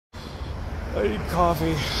I need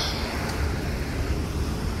coffee.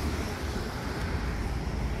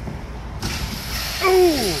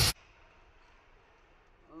 Ooh!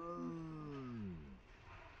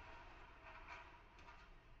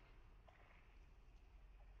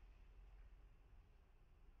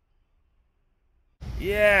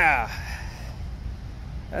 Yeah!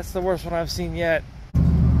 That's the worst one I've seen yet.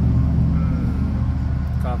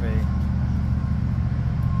 Coffee.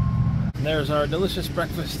 And there's our delicious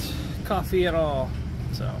breakfast. Coffee and all.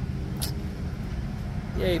 So,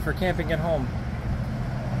 yay for camping at home.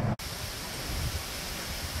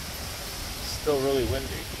 Still really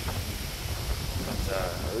windy. But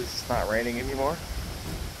at least it's not raining anymore.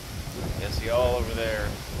 You can see all over there.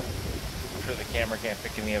 I'm sure the camera can't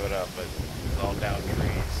pick any of it up, but it's all down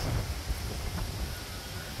trees.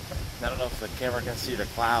 I don't know if the camera can see the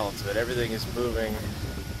clouds, but everything is moving.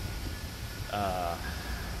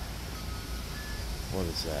 What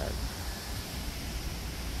is that?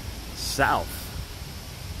 South.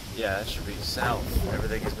 Yeah, that should be south.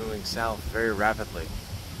 Everything is moving south very rapidly.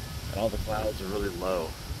 And all the clouds are really low.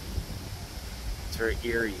 It's very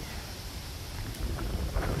eerie.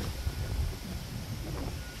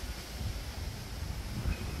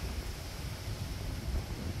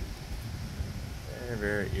 Very,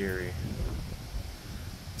 very eerie.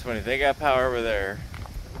 It's funny, they got power over there.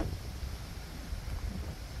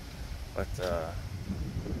 But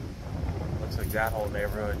looks like that whole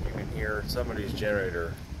neighborhood, you can hear somebody's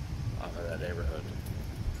generator off of that neighborhood.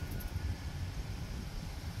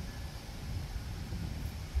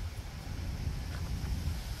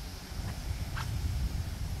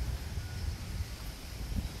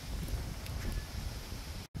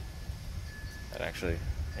 And actually,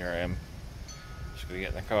 here I am. Just gonna get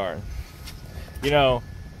in the car. You know,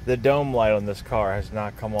 the dome light on this car has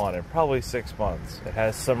not come on in probably 6 months. It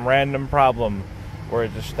has some random problem where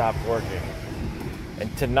it just stopped working.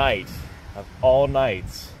 And tonight, of all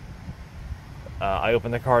nights, I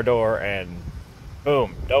opened the car door and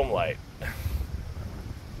boom, dome light.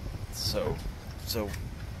 So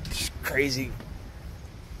just crazy.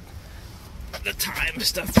 The time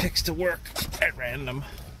stuff picks to work at random.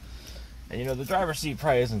 And you know, the driver's seat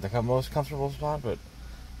probably isn't the most comfortable spot, but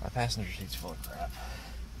my passenger seat's full of crap.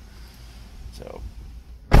 So,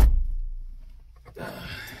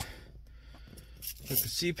 hook the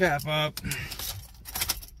CPAP up,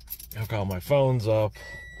 hook all my phones up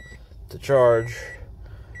to charge.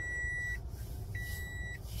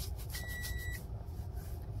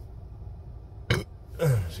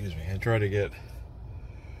 Excuse me, I try to get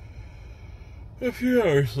a few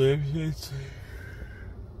hours sleep. It's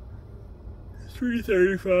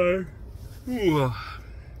 3:35. Ooh.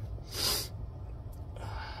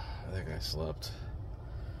 I think I slept.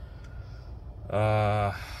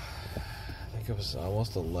 I think it was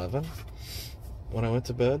almost 11 when I went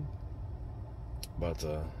to bed. But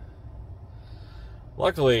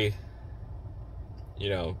luckily, you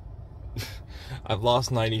know, I've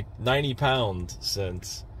lost 90 pounds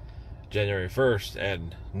since January 1st,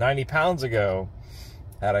 and 90 pounds ago,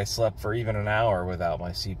 had I slept for even an hour without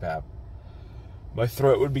my CPAP, my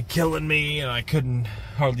throat would be killing me, and I couldn't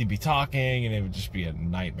hardly be talking, and it would just be a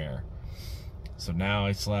nightmare. So now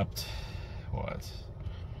I slept, what,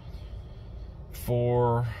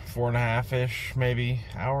 4.5-ish, maybe,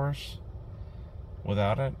 hours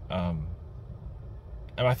without it. And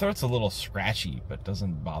my throat's a little scratchy, but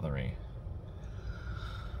doesn't bother me.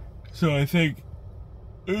 So I think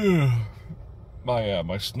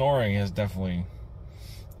my snoring has definitely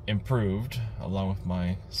improved, along with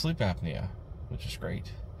my sleep apnea, which is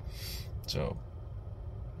great. So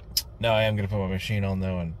now I am going to put my machine on,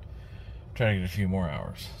 though, and try to get a few more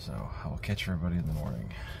hours. So I will catch everybody in the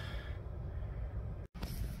morning.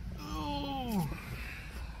 Ooh.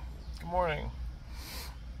 Good morning.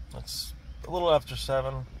 It's a little after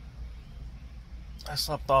 7. I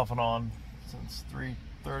slept off and on since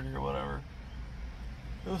 3:30 or whatever.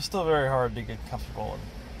 It was still very hard to get comfortable and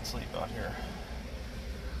sleep out here.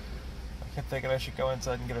 I kept thinking I should go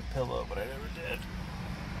inside and get a pillow, but I never did.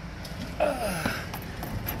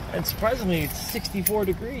 And surprisingly, it's 64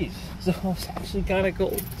 degrees, so it's actually kind of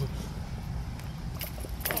cold.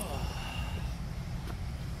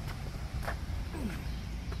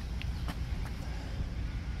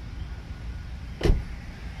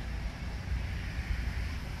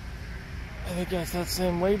 I think that's that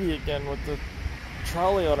same lady again with the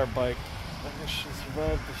trolley on her bike. I guess she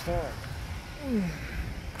survived the storm.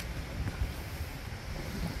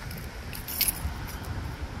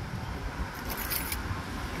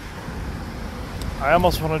 I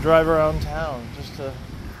almost want to drive around town just to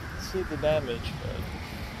see the damage, but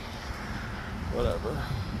whatever.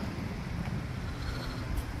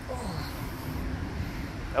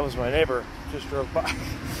 That was my neighbor, just drove by.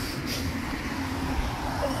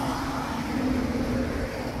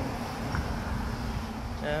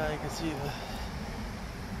 Yeah, you can see the...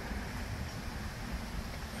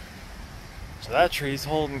 So that tree's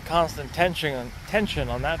holding constant tension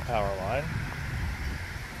on that power line.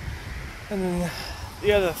 And then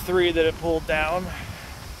the other three that it pulled down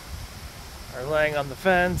are laying on the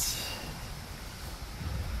fence.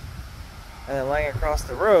 And then laying across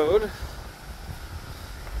the road.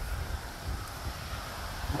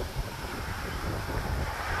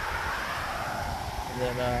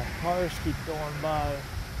 And then cars keep going by.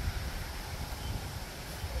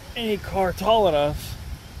 Any car tall enough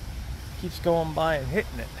keeps going by and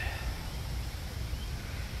hitting it.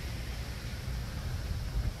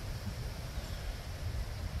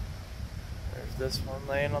 There's this one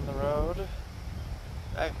laying on the road.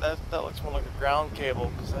 That looks more like a ground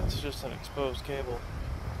cable because that's just an exposed cable.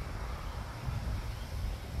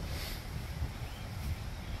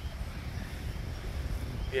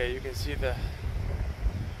 Yeah, you can see those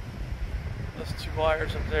two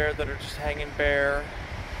wires up there that are just hanging bare.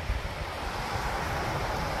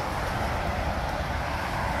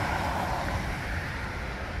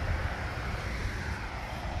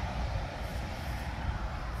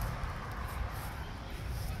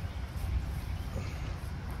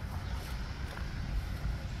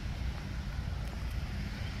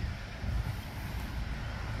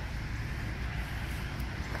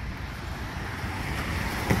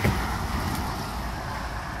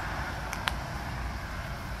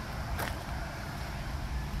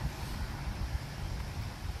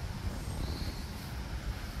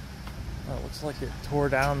 It looks like it tore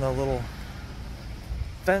down the little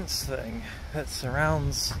fence thing that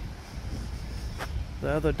surrounds the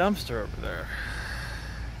other dumpster over there.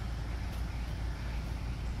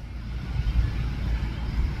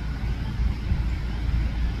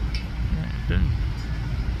 Yeah, it didn't.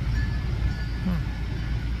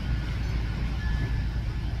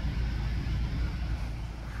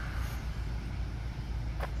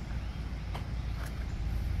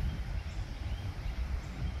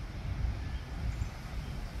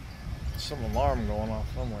 Some alarm going off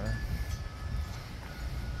somewhere.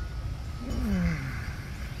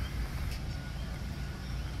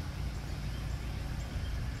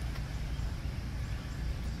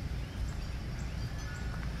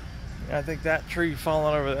 Yeah, I think that tree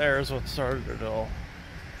falling over there is what started it all.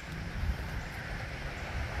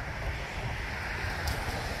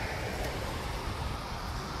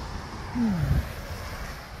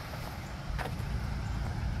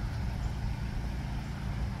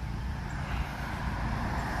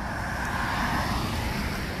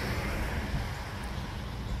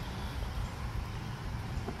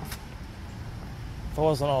 If I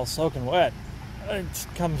wasn't all soaking wet, I'd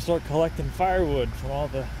come start collecting firewood from all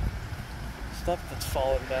the stuff that's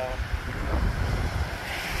fallen down.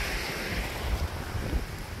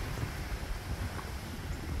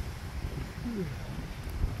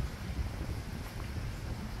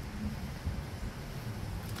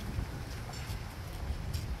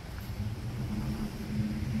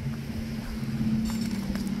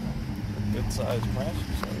 Good sized crash.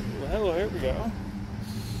 Well, hello, here we go.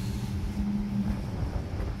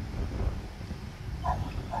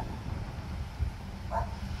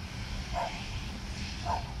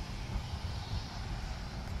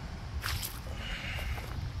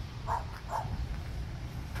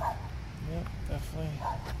 Yep, definitely.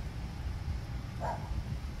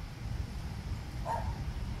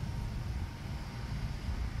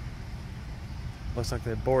 Looks like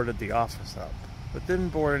they boarded the office up, but didn't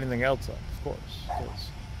board anything else up, of course. 'Cause,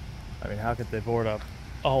 I mean, how could they board up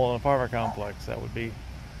a whole apartment complex? That would be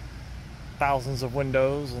thousands of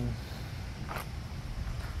windows and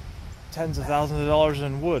tens of thousands of dollars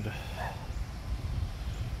in wood.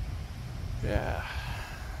 Yeah,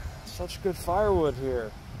 such good firewood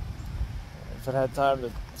here. If it had time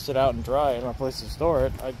to sit out and dry and a place to store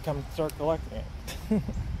it, I'd come start collecting it.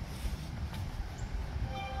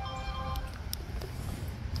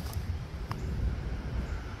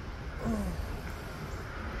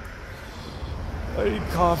 I need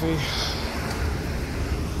coffee.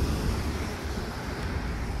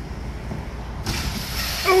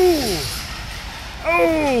 Oh!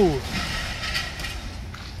 Oh!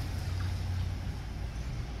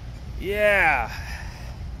 Yeah.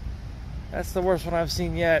 That's the worst one I've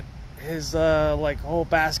seen yet. His like whole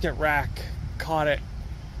basket rack caught it.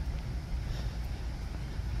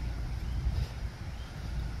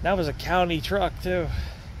 That was a county truck too.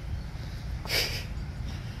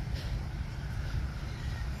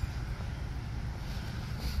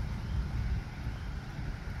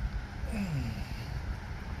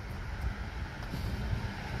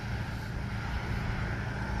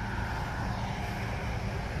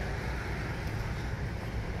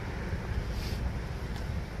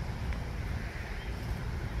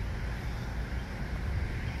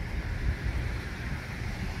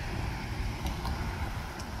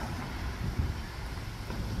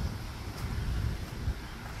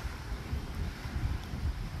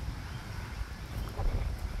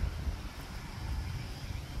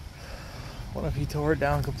 What if he tore it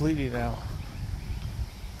down completely now?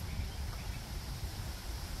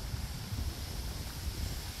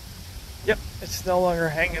 Yep, it's no longer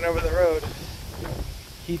hanging over the road.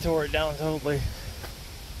 He tore it down totally.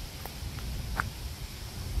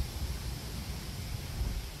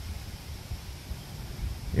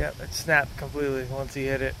 Yep, it snapped completely once he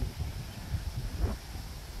hit it.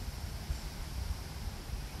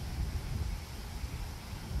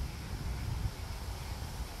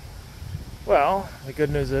 Well, the good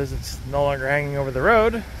news is it's no longer hanging over the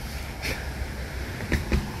road.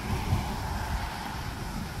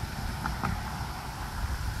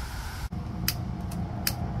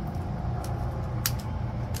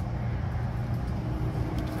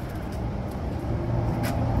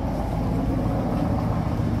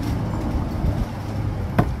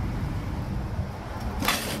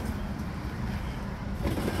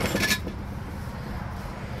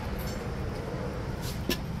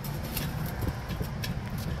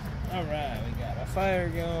 Alright, we got a fire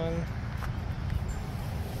going.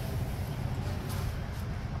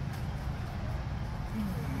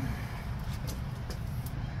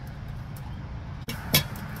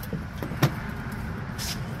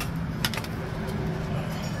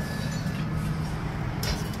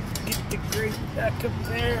 Get the grate back up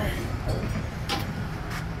there.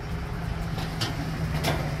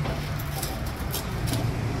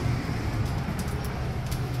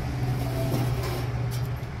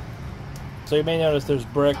 So you may notice there's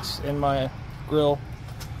bricks in my grill.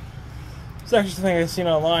 It's actually something I've seen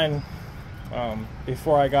online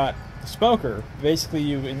before I got the smoker. Basically,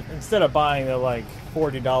 you instead of buying the like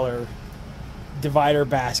 $40 divider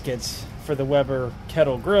baskets for the Weber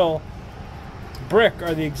kettle grill, brick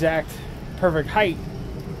are the exact perfect height.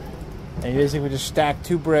 And you basically just stack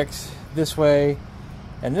 2 bricks this way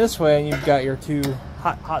and this way, and you've got your 2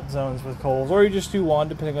 hot zones with coals, or you just do 1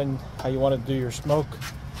 depending on how you want to do your smoke.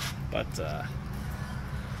 But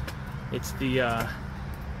it's the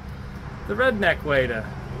redneck way to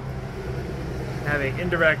have an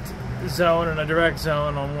indirect zone and a direct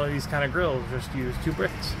zone on one of these kind of grills. Just use 2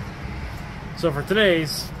 bricks. So for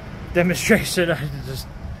today's demonstration, I just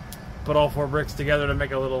put all 4 bricks together to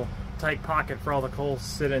make a little tight pocket for all the coals to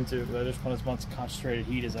sit into. I just want as much concentrated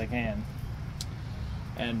heat as I can.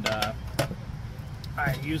 And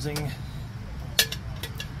I'm using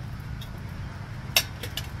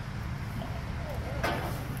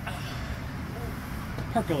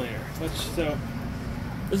percolator, so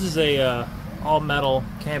this is a all metal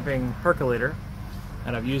camping percolator,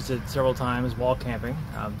 and I've used it several times while camping.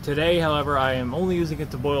 Today, however, I am only using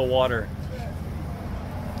it to boil water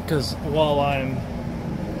because while I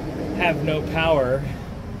have no power,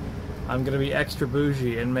 I'm going to be extra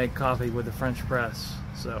bougie and make coffee with a French press,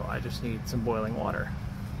 so I just need some boiling water.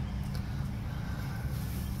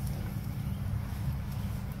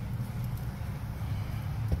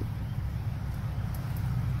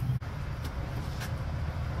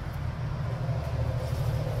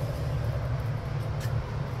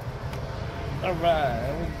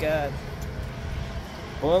 Alright, we got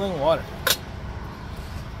boiling water.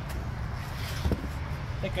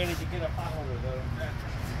 I think I need to get a hot holder though.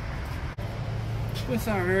 With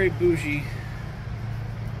our very bougie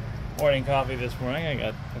morning coffee this morning, I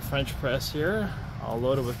got a French press here, all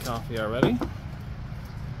loaded with coffee already. So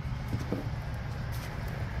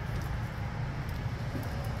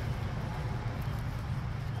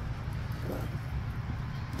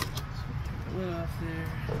take the lid off there.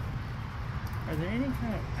 Are there any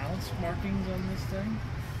kind of ounce markings on this thing?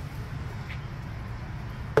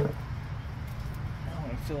 I don't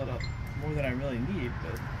want to fill it up more than I really need,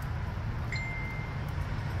 but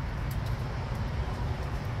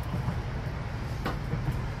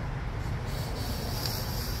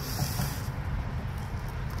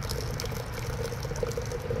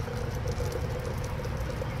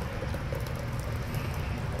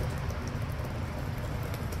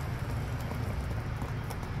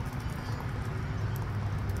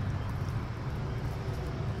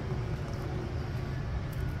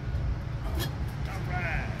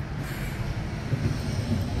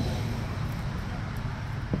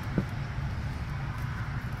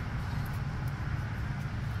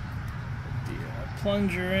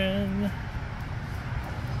plunger in.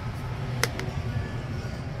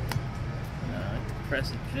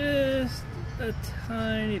 Press it just a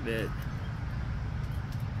tiny bit.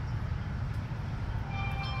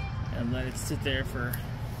 And let it sit there for,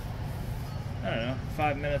 I don't know,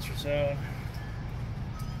 5 minutes or so.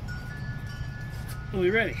 We'll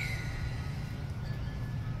be ready.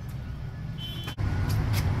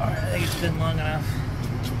 Alright, I think it's been long enough.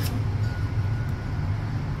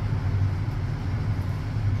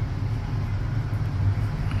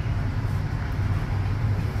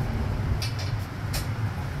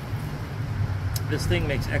 This thing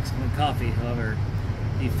makes excellent coffee, however,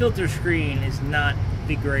 the filter screen is not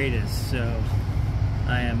the greatest, so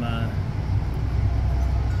I am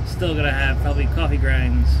still gonna have probably coffee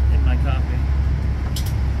grinds in my coffee.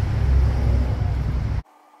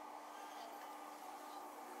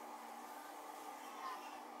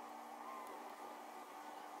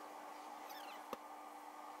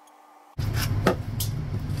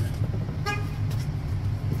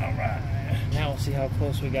 Alright, now we'll see how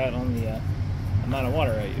close we got on the amount of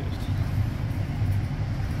water I used.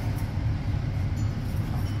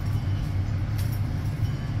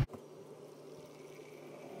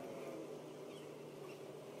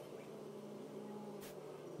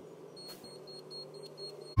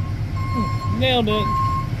 Nailed it.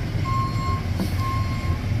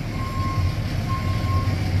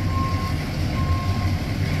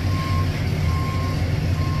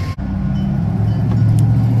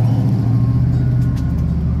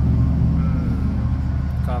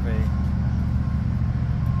 Coffee.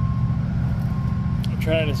 I'm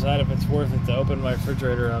trying to decide if it's worth it to open my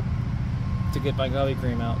refrigerator up to get my coffee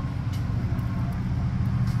cream out.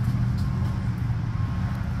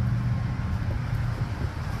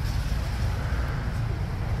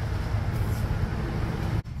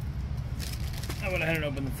 I went ahead and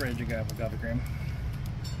opened the fridge and got my coffee cream.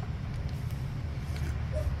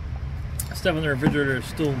 Stuff in the refrigerator is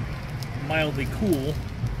still mildly cool,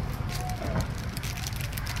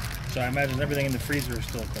 so I imagine everything in the freezer is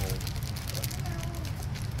still cold.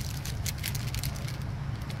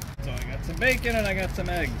 So I got some bacon and I got some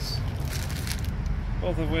eggs,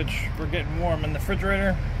 both of which were getting warm in the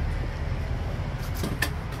refrigerator.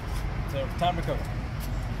 So time to cook.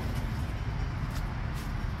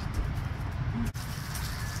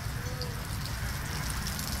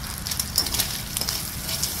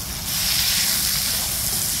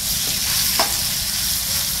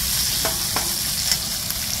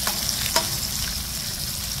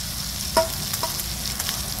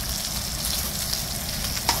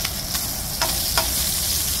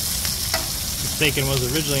 Bacon was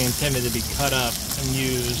originally intended to be cut up and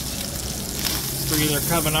used for either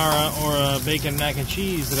carbonara or a bacon mac and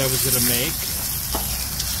cheese that I was going to make.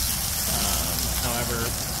 However,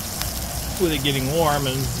 with it getting warm,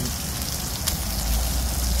 and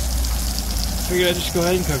figured I'd just go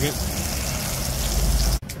ahead and cook it.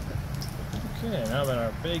 Okay, now that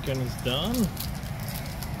our bacon is done,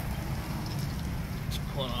 just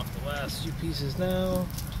pulling off the last few pieces now.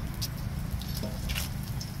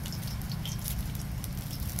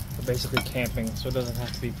 Basically camping, so it doesn't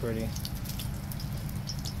have to be pretty.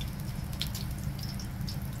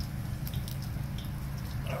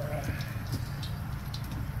 Alright.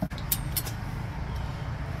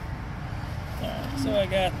 So I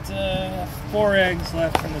got 4 eggs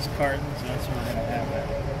left from this carton, so that's what we're going to have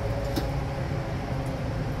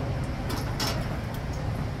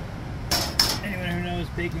that. Anyone who knows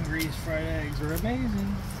bacon grease fried eggs are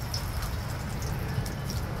amazing.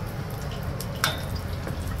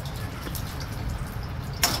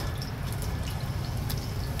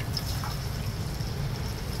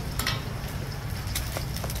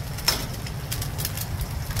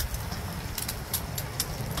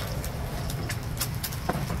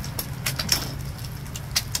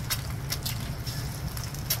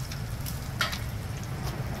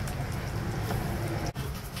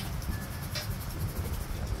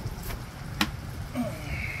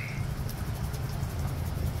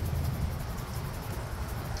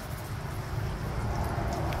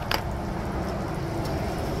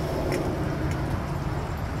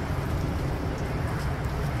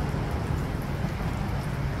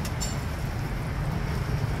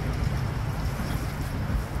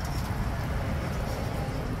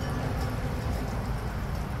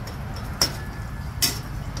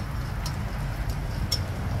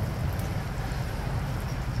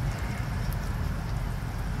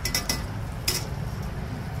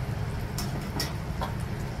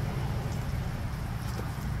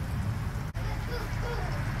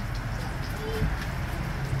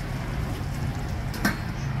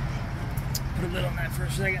 Put a lid on that for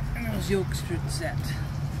a second, and those yolks should set.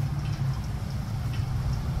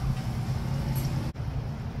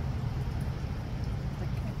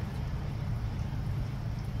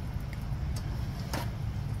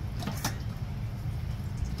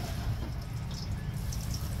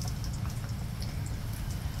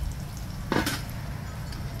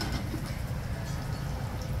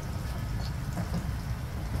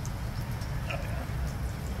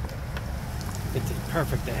 It's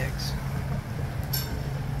perfect eggs.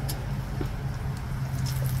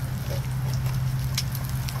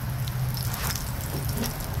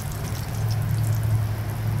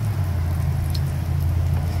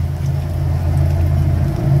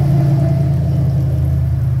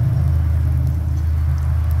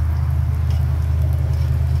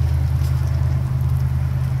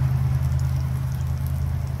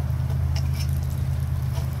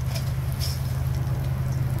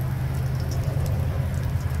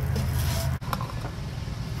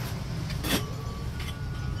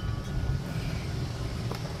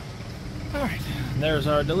 And there's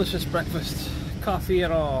our delicious breakfast, coffee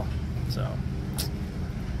and all. So,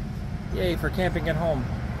 yay for camping at home.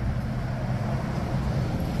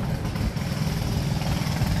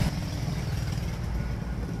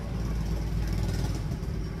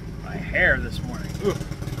 My hair this morning. Ooh.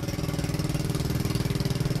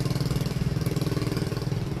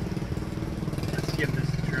 Let's give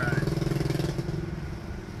this a try.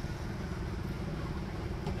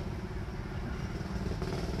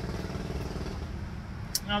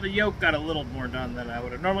 Now the yolk got a little more done than I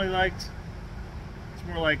would have normally liked. It's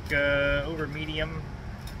more like over medium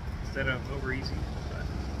instead of over easy. But.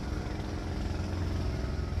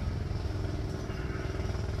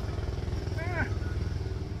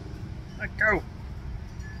 Let go.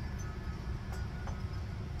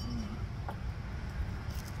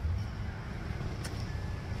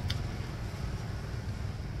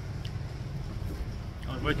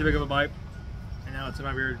 I was way too big of a bite, and now it's in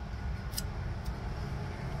my beard.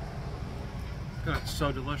 God, it's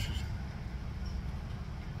so delicious.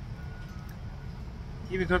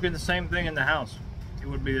 Even cooking the same thing in the house, it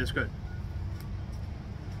wouldn't be this good.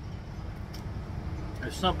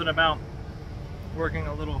 There's something about working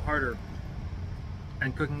a little harder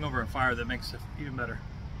and cooking over a fire that makes it even better.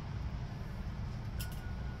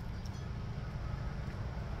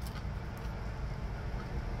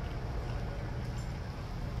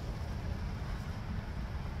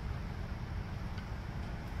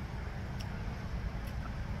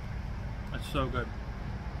 It's so good.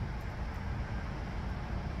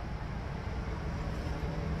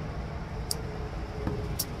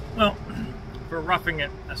 Well, for roughing it,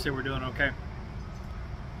 I say we're doing okay.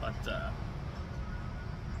 But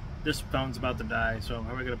this phone's about to die, so I'm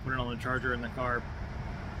probably going to put it on the charger in the car.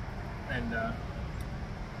 And I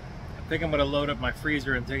think I'm going to load up my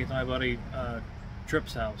freezer and take it to my buddy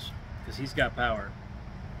Tripp's house, because he's got power.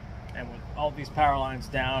 And with all these power lines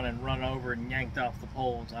down and run over and yanked off the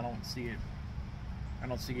poles, I don't see it. I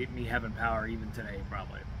don't see me having power even today,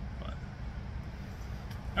 probably. But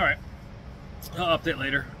all right, I'll update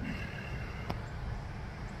later.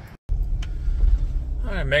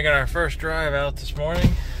 All right, making our first drive out this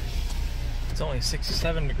morning. It's only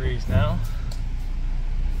 67 degrees now.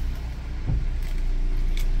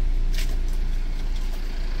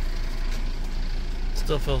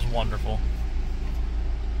 Still feels wonderful.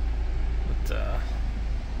 But I'm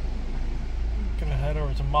gonna head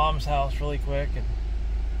over to Mom's house really quick and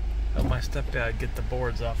help my stepdad get the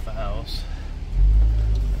boards off the house.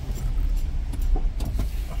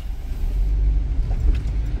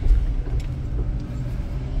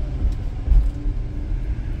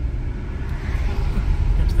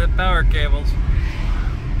 Here's the power cables.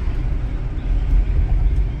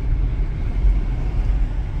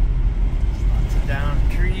 Lots of down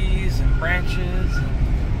trees and branches.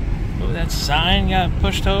 Oh, that sign got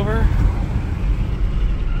pushed over.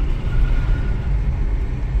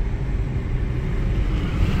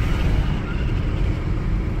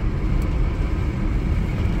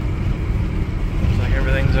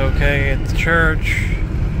 Everything's okay at the church.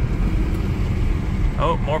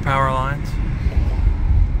 Oh, more power lines.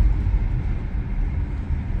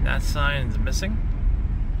 That sign's missing.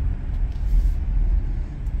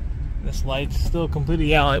 This light's still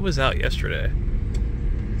completely out. It was out yesterday.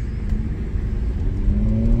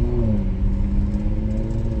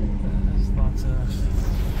 There's lots of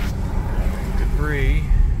debris.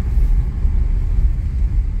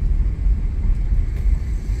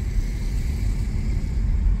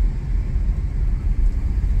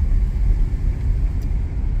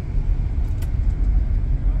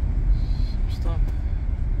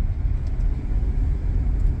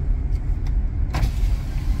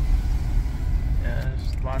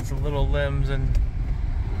 Lots of little limbs, and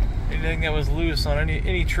anything that was loose on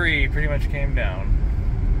any tree pretty much came down.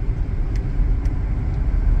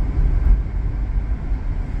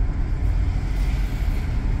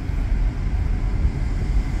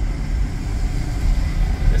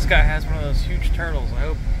 This guy has one of those huge turtles.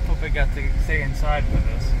 I hope it got to stay inside with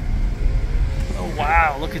us. Oh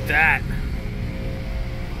wow, look at that.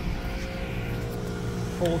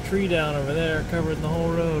 Whole tree down over there covering the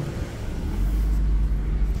whole road.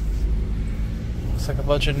 Looks like a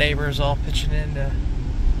bunch of neighbors all pitching in to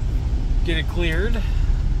get it cleared.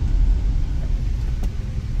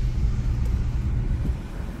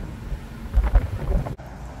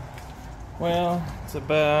 Well, it's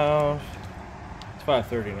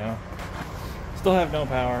 5:30 now. Still have no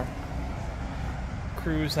power.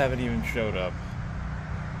 Crews haven't even showed up.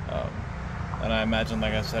 And I imagine,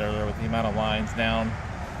 like I said earlier, with the amount of lines down,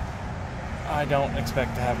 I don't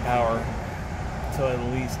expect to have power until at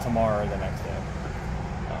least tomorrow or the next day.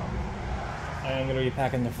 I am going to be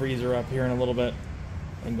packing the freezer up here in a little bit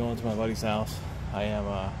and going to my buddy's house. I am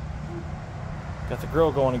got the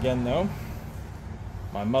grill going again though.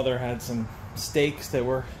 My mother had some steaks that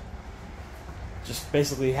were just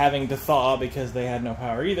basically having to thaw because they had no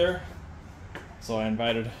power either. So I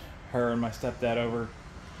invited her and my stepdad over,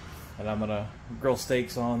 and I'm gonna grill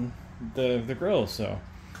steaks on the grill. So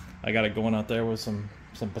I got it going out there with some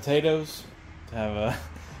potatoes to have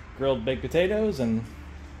grilled baked potatoes, and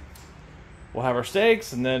we'll have our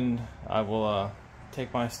steaks, and then I will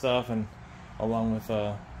take my stuff and along with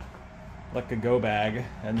like a go bag,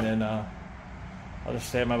 and then I'll just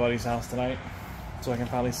stay at my buddy's house tonight so I can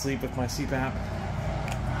finally sleep with my CPAP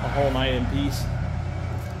a whole night in peace.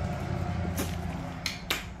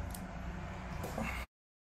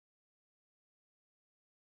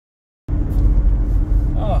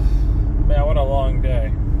 Oh man, what a long day.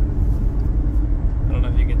 I don't know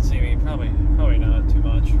if you can see me, probably not too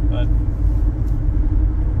much, but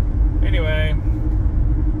anyway,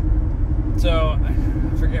 so I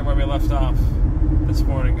forget where we left off this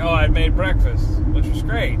morning. Oh, I had made breakfast, which was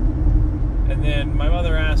great. And then my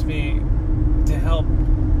mother asked me to help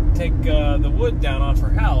take the wood down off her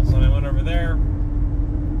house, and I went over there,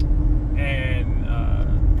 and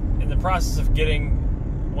in the process of getting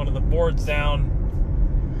one of the boards down,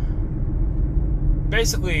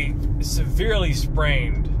 basically severely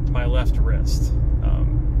sprained my left wrist.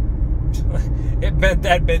 It bent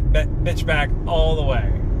that bitch back all the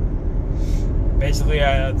way. Basically,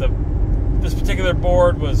 this particular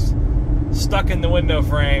board was stuck in the window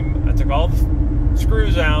frame. I took all the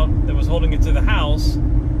screws out that was holding it to the house,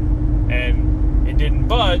 and it didn't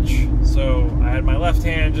budge. So I had my left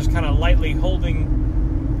hand just kind of lightly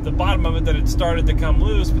holding the bottom of it that had started to come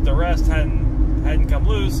loose, but the rest hadn't come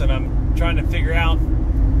loose. And I'm trying to figure out,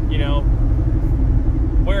 you know,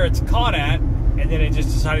 where it's caught at, and then it just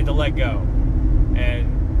decided to let go.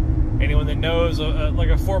 And anyone that knows, like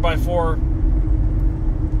a 4x4,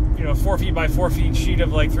 you know, 4 feet by 4 feet sheet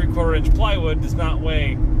of like 3/4 inch plywood does not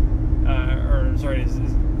weigh,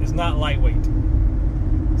 is not lightweight.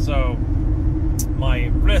 So my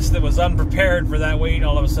wrist that was unprepared for that weight,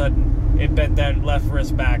 all of a sudden it bent that left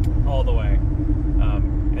wrist back all the way.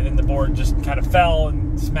 And then the board just kind of fell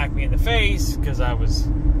and smacked me in the face because I was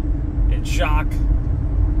in shock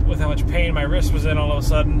with how much pain my wrist was in all of a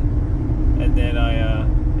sudden. And then I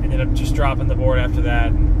ended up just dropping the board after that.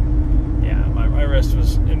 And yeah, my wrist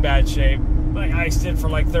was in bad shape. I iced it for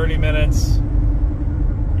like 30 minutes.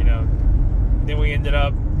 You know, then we ended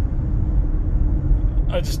up,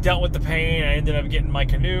 I just dealt with the pain. I ended up getting my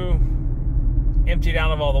canoe emptied out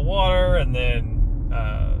of all the water, and then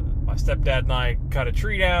my stepdad and I cut a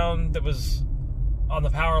tree down that was on the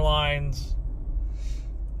power lines.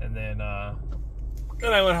 And then I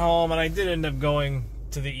went home, and I did end up going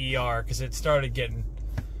to the ER because it started getting,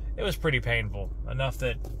 it was pretty painful, enough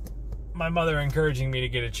that my mother encouraging me to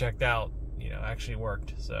get it checked out, you know, actually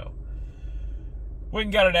worked. So went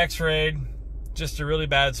and got it x-rayed, just a really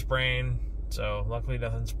bad sprain. So luckily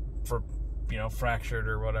nothing's for, you know, fractured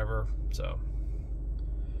or whatever. So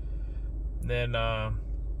then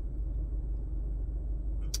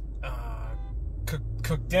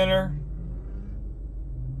cooked dinner.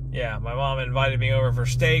 Yeah, my mom invited me over for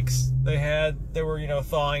steaks. They were, you know,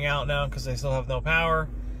 thawing out now because they still have no power.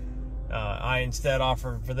 I instead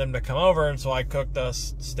offered for them to come over, and so I cooked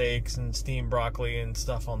us steaks and steamed broccoli and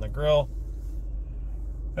stuff on the grill.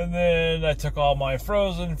 And then I took all my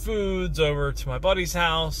frozen foods over to my buddy's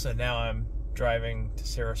house, and now I'm driving to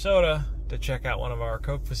Sarasota to check out one of our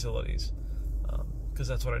Coke facilities. Because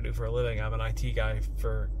that's what I do for a living. I'm an IT guy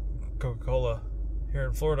for Coca-Cola here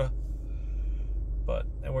in Florida.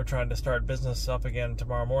 And we're trying to start business up again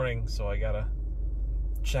tomorrow morning, so I gotta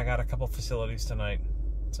check out a couple facilities tonight.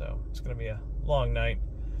 So it's gonna be a long night.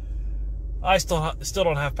 I still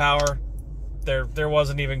don't have power. There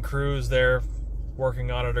wasn't even crews there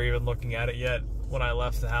working on it or even looking at it yet when I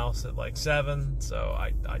left the house at like 7. So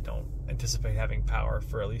I don't anticipate having power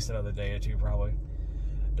for at least another day or two probably.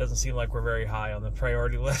 Doesn't seem like we're very high on the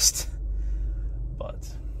priority list. But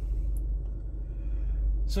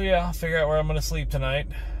so yeah, I'll figure out where I'm going to sleep tonight.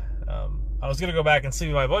 I was going to go back and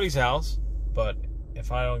sleep at my buddy's house, but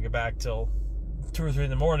if I don't get back till 2 or 3 in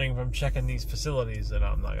the morning from checking these facilities, then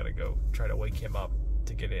I'm not going to go try to wake him up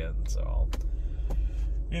to get in. So I'll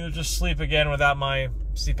either just sleep again without my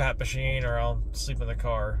CPAP machine, or I'll sleep in the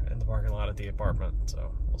car in the parking lot at the apartment.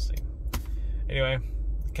 So we'll see. Anyway,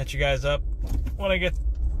 catch you guys up when I get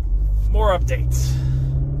more updates.